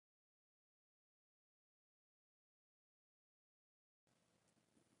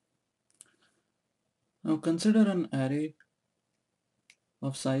Now consider an array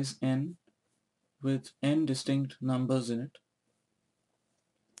of size n with n distinct numbers in it.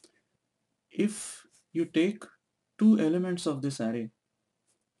 If you take two elements of this array,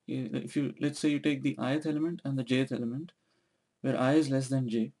 if you let's say you take the ith element and the jth element, where I is less than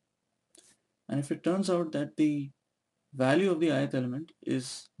j, and if it turns out that the value of the ith element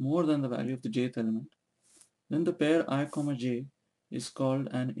is more than the value of the jth element, then the pair I comma j is called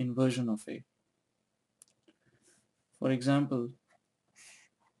an inversion of A. For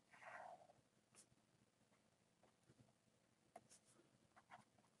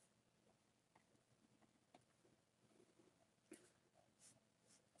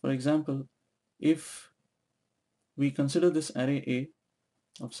example, if we consider this array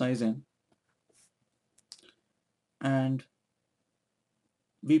A of size n, and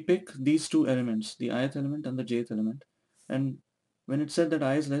we pick these two elements, the ith element and the jth element, and when it said that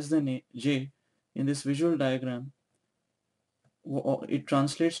I is less than j, in this visual diagram, it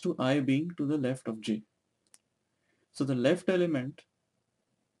translates to I being to the left of j. So the left element,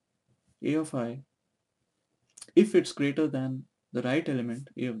 A of I, if it's greater than the right element,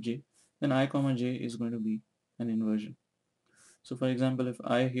 A of j, then I comma j is going to be an inversion. So for example, if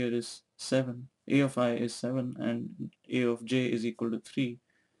I here is 7, A of I is 7 and A of j is equal to 3,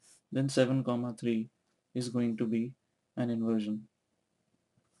 then 7 comma 3 is going to be an inversion.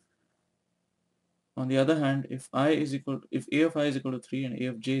 On the other hand, if A of I is equal to 3 and A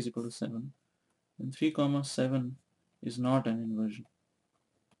of j is equal to 7, then 3 comma 7 is not an inversion.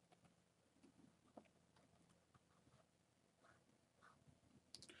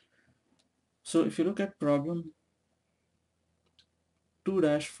 So if you look at problem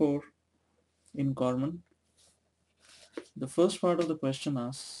 2-4 in Corman, the first part of the question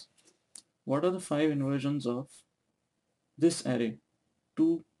asks, what are the 5 inversions of this array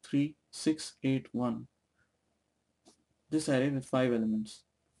 2, 3, 6, 8, 1? This array with 5 elements.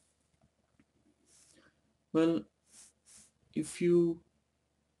 Well, if you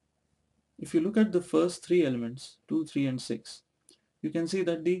look at the first 3 elements, 2, 3 and 6, you can see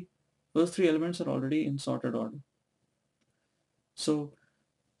that the first 3 elements are already in sorted order. So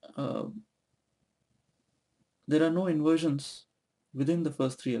uh, there are no inversions within the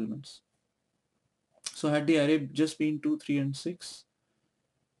first 3 elements. So had the array just been 2, 3 and 6,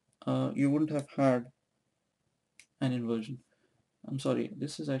 you wouldn't have had an inversion. I'm sorry,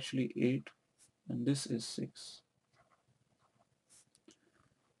 this is actually 8 and this is 6.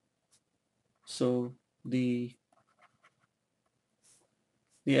 So the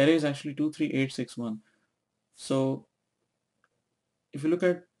array is actually 2, 3, 8, 6, 1. So if you look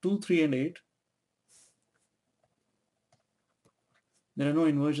at 2, 3 and 8, there are no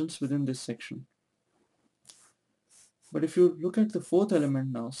inversions within this section. But if you look at the fourth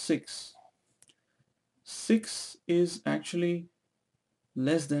element now, 6 is actually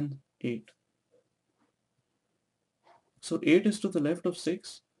less than 8. So 8 is to the left of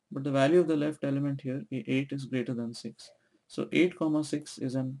 6, but the value of the left element here, 8, is greater than 6. So 8 comma 6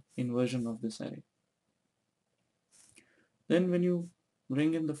 is an inversion of this array. Then when you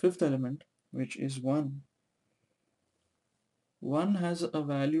bring in the fifth element, which is 1, 1 has a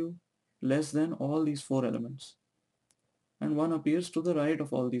value less than all these 4 elements, and 1 appears to the right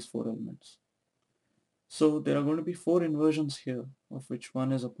of all these 4 elements. So there are going to be 4 inversions here, of which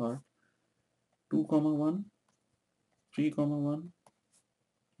 1 is a part. 2 comma 1, 3 comma 1,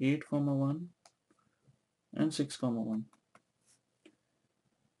 8 comma 1 and 6 comma 1.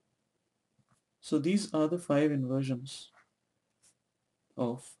 So these are the 5 inversions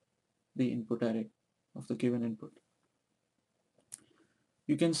of the input array, of the given input.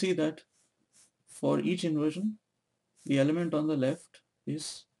 You can see that for each inversion, the element on the left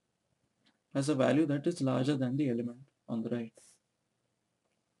has a value that is larger than the element on the right.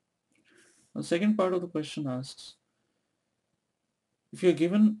 The second part of the question asks, if you're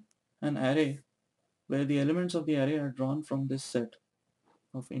given an array where the elements of the array are drawn from this set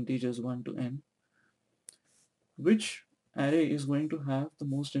of integers 1 to n, which array is going to have the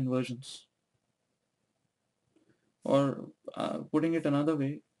most inversions? Or putting it another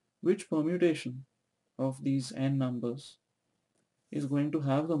way, which permutation of these n numbers is going to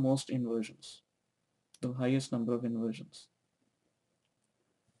have the most inversions, the highest number of inversions?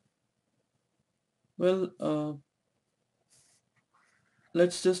 Well,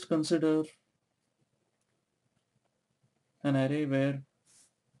 let's just consider an array where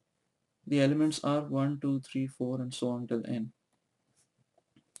the elements are 1, 2, 3, 4 and so on till n.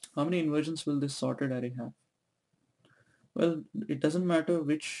 How many inversions will this sorted array have? Well, it doesn't matter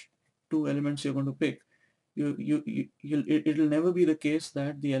which two elements you're going to pick. It'll never be the case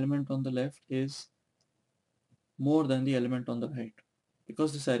that the element on the left is more than the element on the right,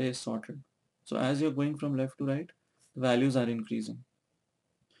 because this array is sorted. So as you're going from left to right, the values are increasing.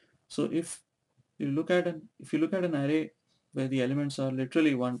 So if you look at an array where the elements are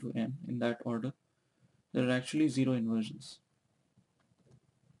literally 1 to n in that order, there are actually 0 inversions.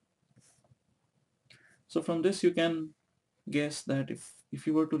 So from this you can guess that if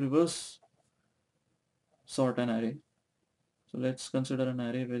you were to reverse sort an array, so let's consider an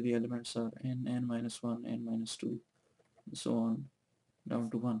array where the elements are n, n minus 1, n minus 2, and so on down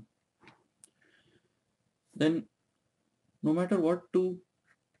to 1. Then no matter what two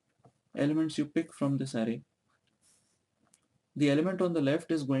elements you pick from this array, the element on the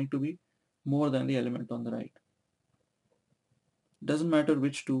left is going to be more than the element on the right. Doesn't matter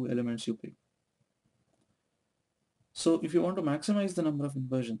which two elements you pick. So if you want to maximize the number of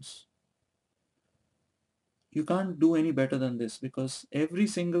inversions, you can't do any better than this, because every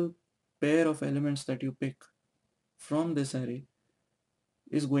single pair of elements that you pick from this array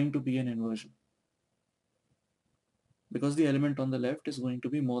is going to be an inversion, because the element on the left is going to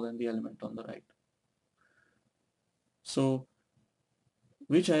be more than the element on the right. So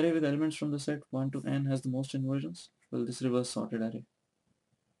which array with elements from the set 1 to n has the most inversions? Well, this reverse sorted array.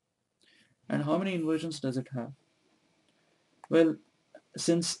 And how many inversions does it have? Well,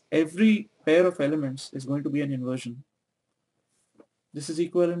 since every pair of elements is going to be an inversion, this is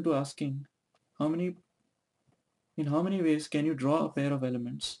equivalent to asking in how many ways can you draw a pair of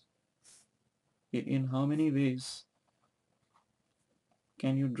elements? In how many ways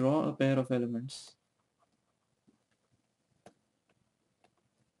can you draw a pair of elements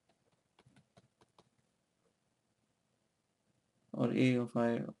or a of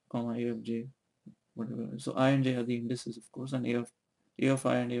I, comma a of j, whatever. So I and j are the indices, of course, and a of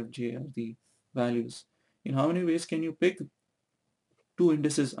I and a of j are the values. In how many ways can you pick two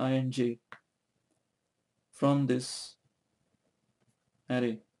indices I and j from this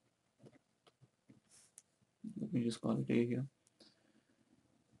array? Let me just call it a here.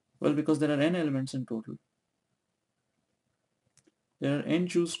 Well, because there are n elements in total, there are n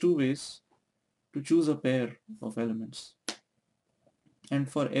choose two ways to choose a pair of elements. And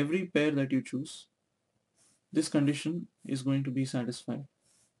for every pair that you choose, this condition is going to be satisfied.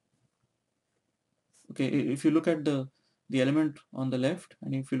 Okay, if you look at the element on the left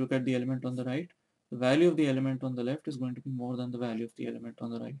and if you look at the element on the right, the value of the element on the left is going to be more than the value of the element on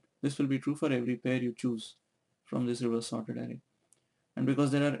the right. This will be true for every pair you choose from this reverse sorted array. And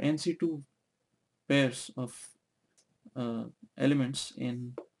because there are NC2 pairs of elements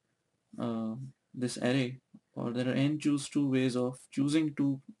in this array, or there are n choose 2 ways of choosing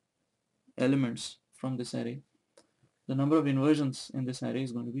two elements from this array, the number of inversions in this array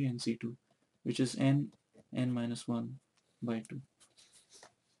is going to be NC2, which is n minus 1 by 2.